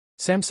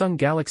Samsung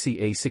Galaxy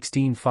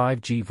A16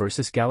 5G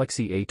vs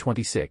Galaxy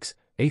A26,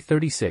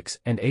 A36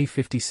 and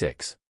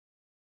A56.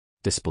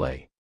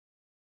 Display.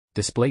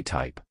 Display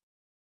type.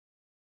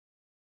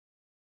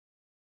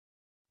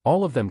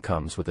 All of them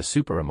comes with a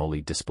Super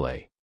AMOLED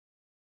display.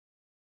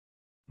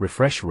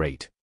 Refresh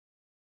rate.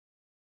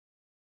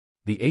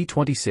 The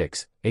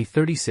A26,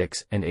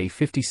 A36 and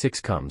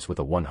A56 comes with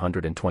a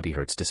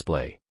 120Hz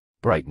display.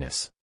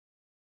 Brightness.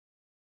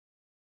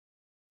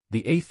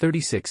 The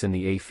A36 and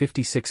the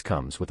A56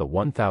 comes with a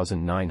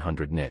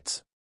 1900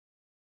 nits.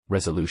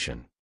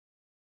 Resolution.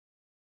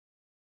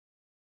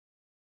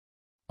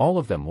 All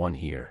of them won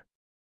here.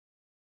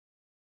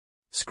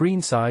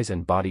 Screen size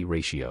and body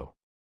ratio.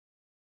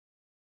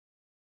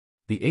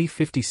 The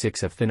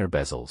A56 have thinner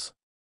bezels.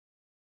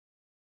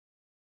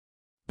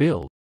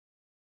 Build.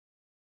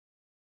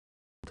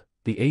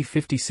 The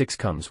A56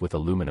 comes with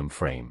aluminum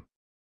frame.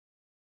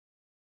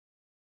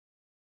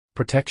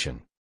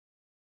 Protection.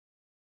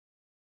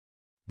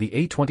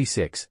 The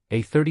A26,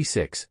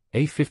 A36,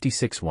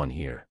 A56 won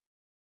here.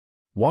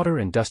 Water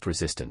and dust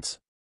resistance.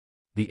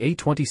 The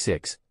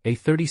A26,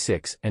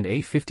 A36 and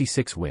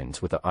A56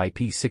 wins with a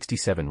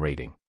IP67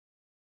 rating.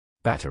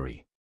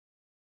 Battery.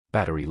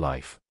 Battery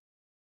life.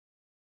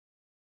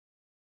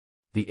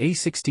 The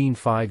A16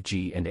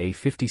 5G and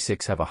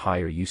A56 have a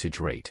higher usage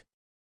rate.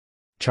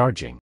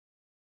 Charging.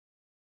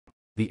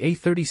 The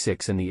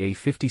A36 and the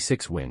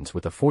A56 wins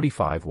with a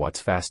 45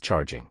 watts fast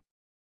charging.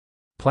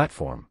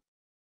 Platform.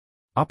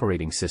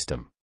 Operating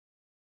system.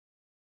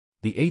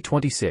 The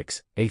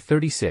A26,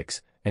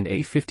 A36, and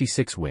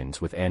A56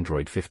 wins with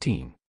Android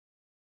 15.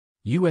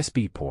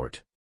 USB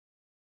port.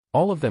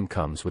 All of them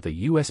comes with a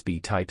USB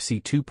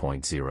Type-C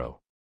 2.0.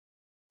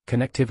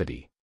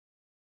 Connectivity.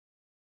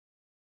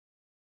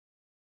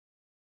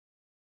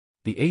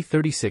 The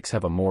A36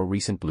 have a more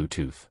recent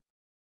Bluetooth.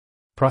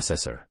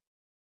 Processor.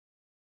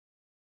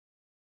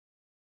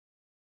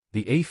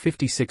 The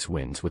A56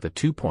 wins with a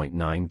 2.9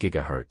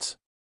 GHz.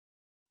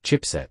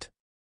 Chipset.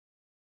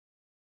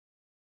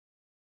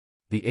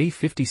 The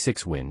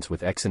A56 wins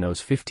with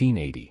Exynos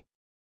 1580.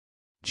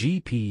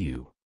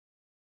 GPU.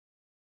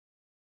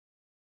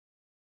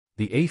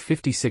 The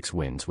A56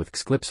 wins with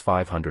Xclipse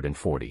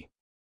 540.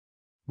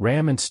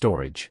 RAM and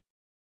storage.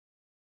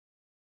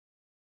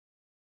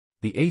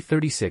 The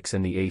A36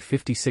 and the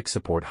A56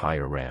 support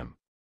higher RAM.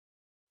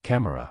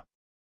 Camera.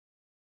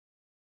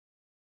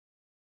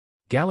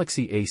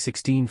 Galaxy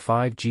A16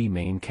 5G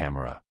main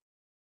camera.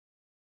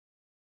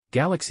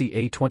 Galaxy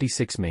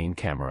A26 main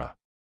camera.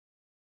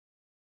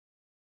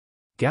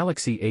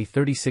 Galaxy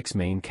A36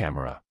 main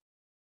camera.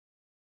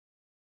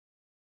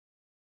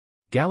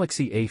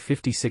 Galaxy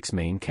A56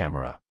 main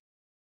camera.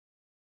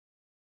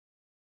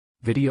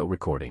 Video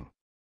recording.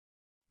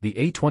 The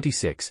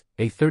A26,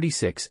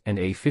 A36 and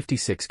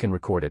A56 can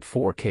record at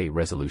 4K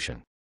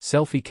resolution.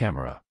 Selfie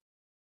camera.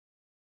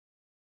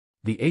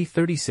 The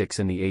A36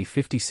 and the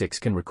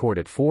A56 can record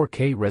at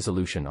 4K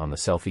resolution on the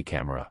selfie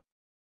camera.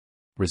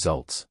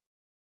 Results.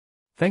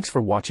 Thanks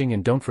for watching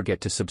and don't forget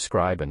to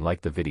subscribe and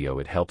like the video,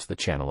 it helps the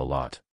channel a lot.